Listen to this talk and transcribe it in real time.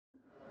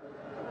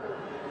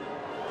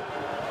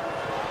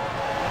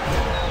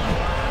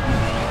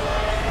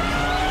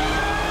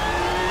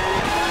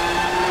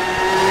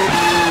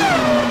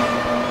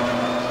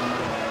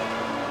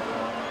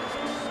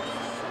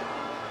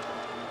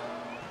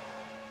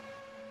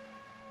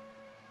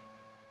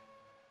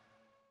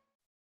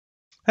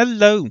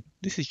Hello,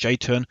 this is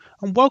JTurn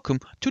and welcome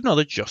to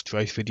another Just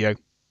Race video.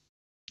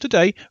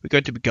 Today we're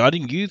going to be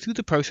guiding you through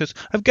the process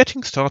of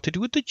getting started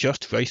with the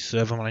JustRace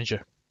Server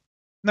Manager.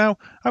 Now,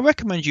 I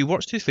recommend you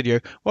watch this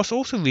video whilst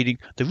also reading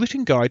the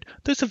written guide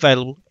that's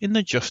available in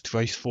the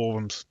JustRace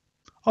forums.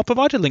 I'll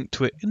provide a link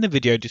to it in the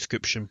video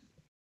description.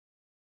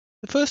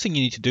 The first thing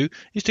you need to do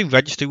is to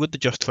register with the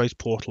JustRace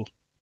portal.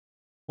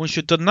 Once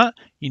you've done that,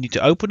 you need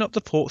to open up the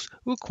ports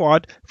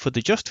required for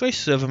the JustRace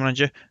Server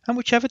Manager and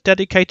whichever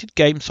dedicated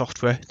game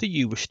software that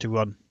you wish to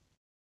run.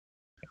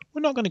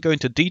 We're not going to go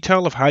into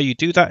detail of how you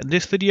do that in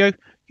this video,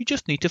 you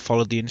just need to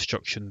follow the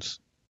instructions.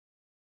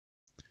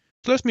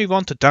 So let's move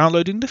on to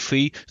downloading the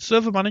free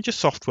Server Manager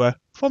software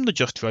from the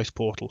JustRace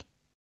portal.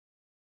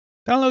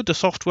 Download the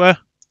software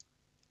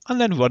and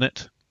then run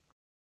it.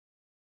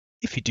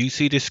 If you do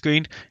see this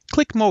screen,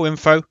 click More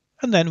Info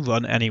and then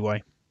Run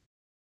Anyway.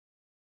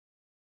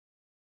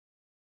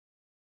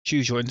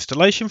 Choose your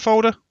installation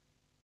folder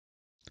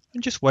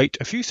and just wait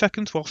a few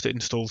seconds whilst it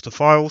installs the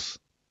files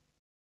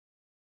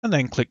and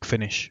then click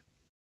Finish.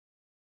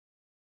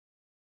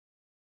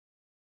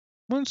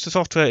 Once the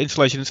software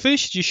installation is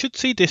finished, you should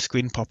see this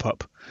screen pop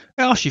up.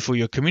 It asks you for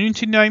your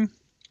community name,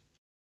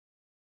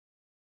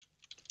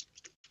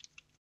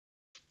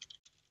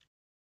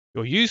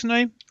 your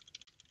username,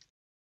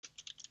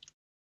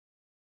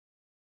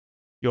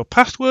 your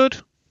password,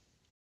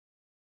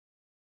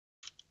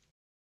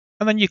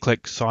 and then you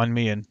click Sign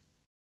Me In.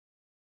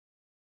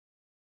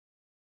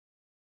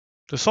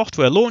 The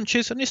software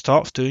launches and it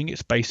starts doing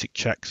its basic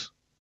checks.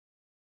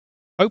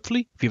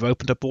 Hopefully, if you've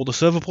opened up all the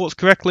server ports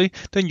correctly,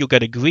 then you'll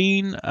get a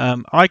green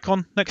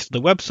icon next to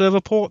the web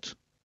server port.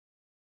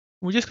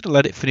 We're just going to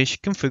let it finish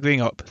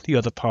configuring up the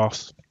other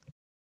paths.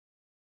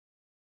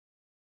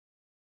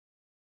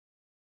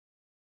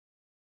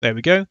 There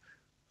we go,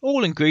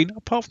 all in green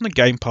apart from the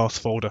game paths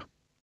folder.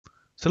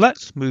 So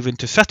let's move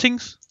into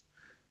settings.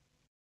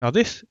 Now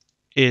this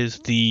is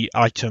the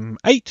item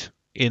 8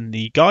 in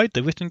the guide,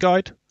 the written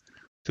guide.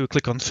 So we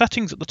click on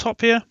settings at the top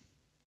here,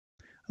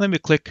 and then we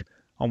click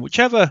on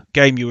whichever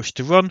game you wish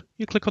to run,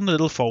 you click on the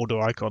little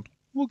folder icon.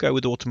 We'll go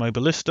with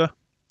Automobilista.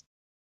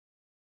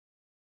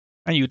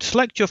 And you'd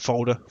select your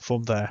folder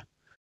from there.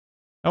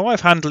 Now I've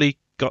handily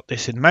got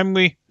this in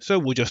memory, so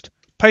we'll just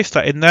paste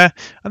that in there,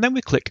 and then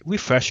we click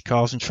Refresh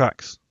Cars and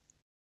Tracks.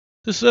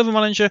 The Server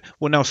Manager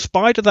will now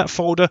spider that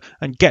folder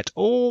and get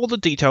all the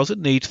details it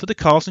needs for the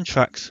cars and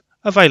tracks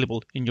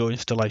available in your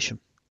installation.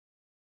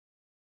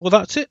 Well,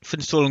 that's it for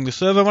installing the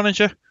Server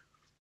Manager.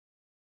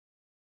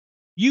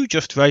 You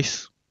just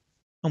race,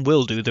 and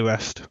we'll do the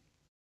rest.